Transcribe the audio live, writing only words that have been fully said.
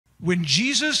When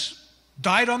Jesus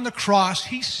died on the cross,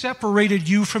 he separated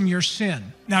you from your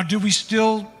sin. Now, do we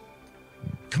still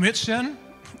commit sin?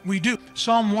 We do.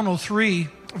 Psalm 103,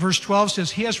 verse 12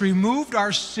 says, he has removed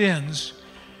our sins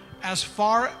as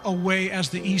far away as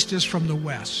the east is from the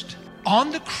west.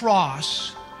 On the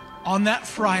cross, on that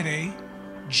Friday,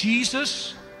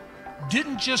 Jesus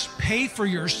didn't just pay for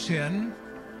your sin.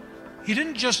 He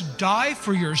didn't just die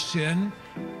for your sin.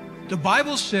 The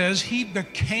Bible says he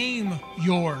became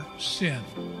your sin.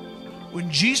 When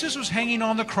Jesus was hanging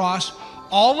on the cross,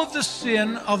 all of the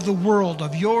sin of the world,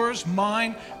 of yours,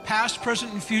 mine, past,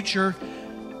 present, and future,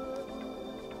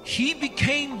 he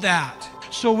became that.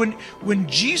 So when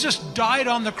Jesus died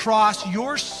on the cross,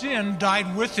 your sin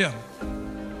died with him.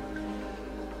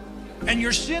 And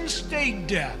your sin stayed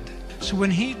dead. So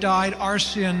when he died, our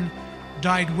sin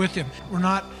died with him. We're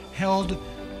not held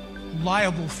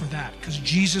liable for that because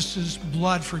Jesus'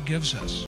 blood forgives us.